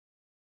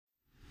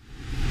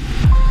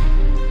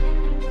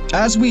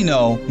As we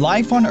know,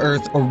 life on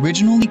Earth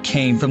originally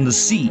came from the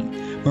sea.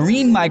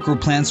 Marine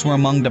microplants were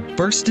among the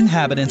first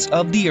inhabitants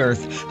of the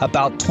Earth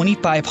about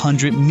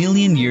 2,500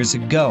 million years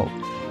ago.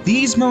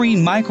 These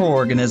marine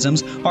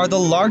microorganisms are the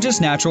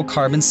largest natural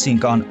carbon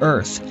sink on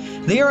Earth.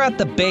 They are at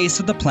the base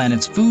of the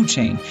planet's food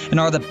chain and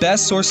are the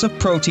best source of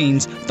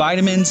proteins,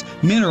 vitamins,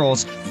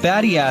 minerals,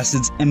 fatty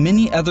acids, and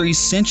many other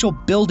essential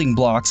building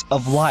blocks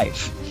of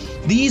life.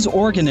 These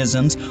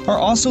organisms are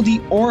also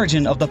the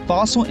origin of the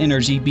fossil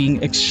energy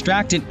being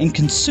extracted and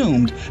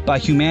consumed by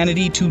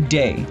humanity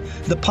today.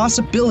 The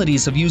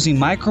possibilities of using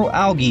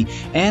microalgae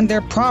and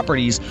their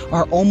properties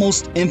are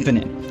almost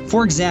infinite.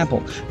 For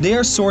example, they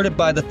are sorted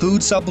by the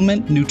food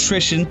supplement,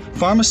 nutrition,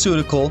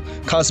 pharmaceutical,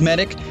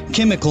 cosmetic,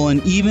 chemical,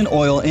 and even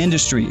oil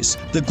industries.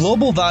 The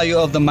global value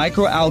of the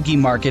microalgae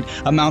market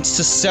amounts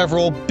to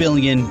several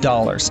 $billion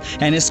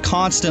and is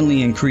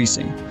constantly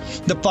increasing.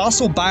 The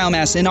fossil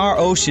biomass in our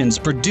oceans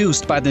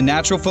produced by the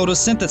natural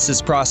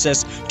photosynthesis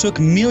process took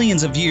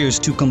millions of years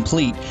to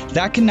complete.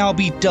 That can now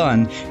be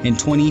done in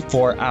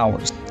 24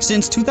 hours.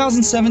 Since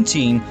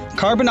 2017,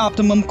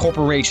 Optimum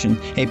Corporation,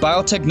 a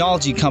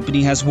biotechnology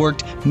company, has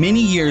worked many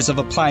years of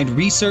applied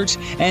research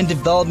and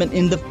development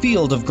in the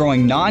field of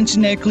growing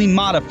non-genetically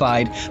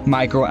modified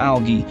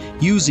microalgae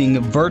using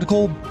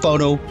vertical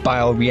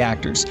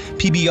photobioreactors,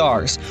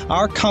 PBRs.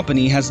 Our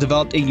company has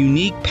developed a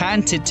unique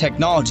patented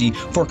technology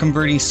for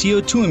converting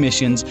CO2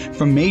 emissions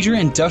from major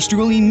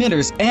industrial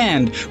emitters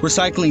and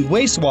recycling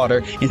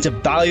wastewater into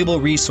valuable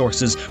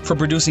resources for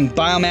producing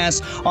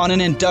biomass on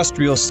an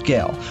industrial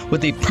scale,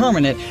 with a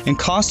permanent and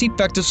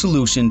cost-effective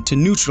solution to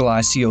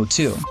neutralize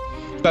CO2.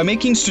 By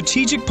making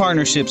strategic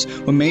partnerships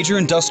with major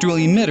industrial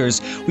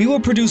emitters, we will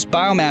produce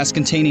biomass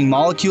containing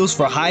molecules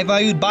for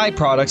high-valued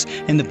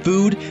byproducts in the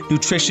food,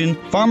 nutrition,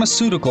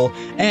 pharmaceutical,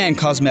 and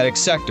cosmetic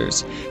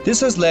sectors.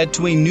 This has led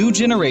to a new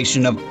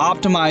generation of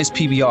optimized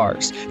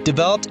PBRs,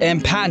 developed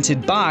and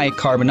patented by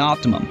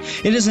Optimum.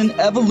 It is an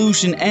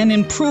evolution and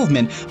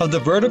improvement of the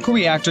vertical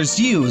reactors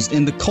used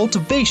in the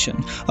cultivation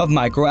of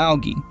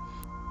microalgae.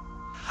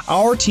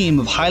 Our team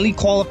of highly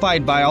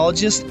qualified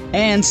biologists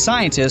and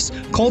scientists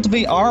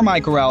cultivate our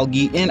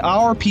microalgae in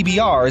our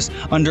PBRs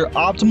under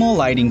optimal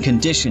lighting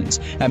conditions,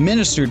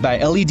 administered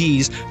by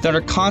LEDs that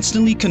are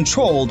constantly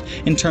controlled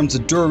in terms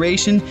of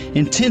duration,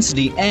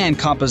 intensity, and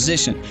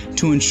composition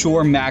to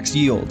ensure max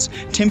yields.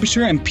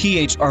 Temperature and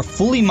pH are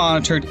fully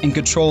monitored and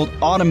controlled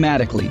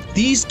automatically.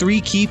 These three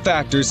key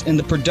factors in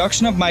the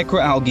production of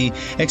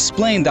microalgae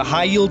explain the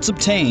high yields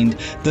obtained,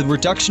 the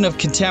reduction of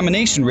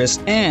contamination risk,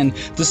 and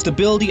the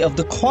stability of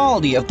the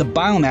quality of the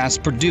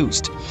biomass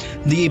produced.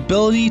 The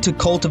ability to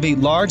cultivate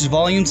large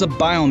volumes of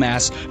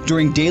biomass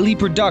during daily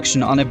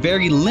production on a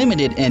very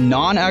limited and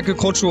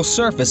non-agricultural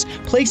surface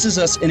places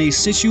us in a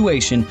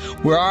situation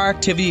where our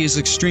activity is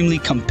extremely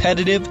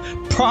competitive,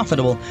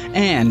 profitable,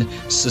 and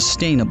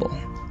sustainable.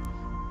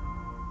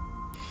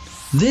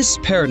 This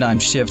paradigm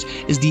shift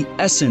is the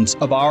essence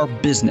of our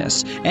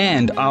business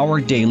and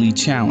our daily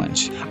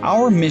challenge.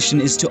 Our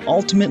mission is to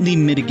ultimately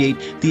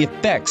mitigate the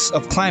effects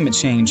of climate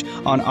change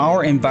on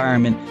our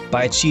environment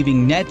by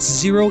achieving net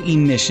zero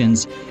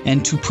emissions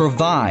and to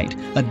provide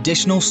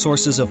additional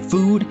sources of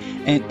food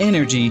and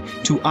energy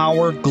to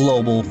our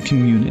global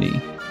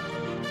community.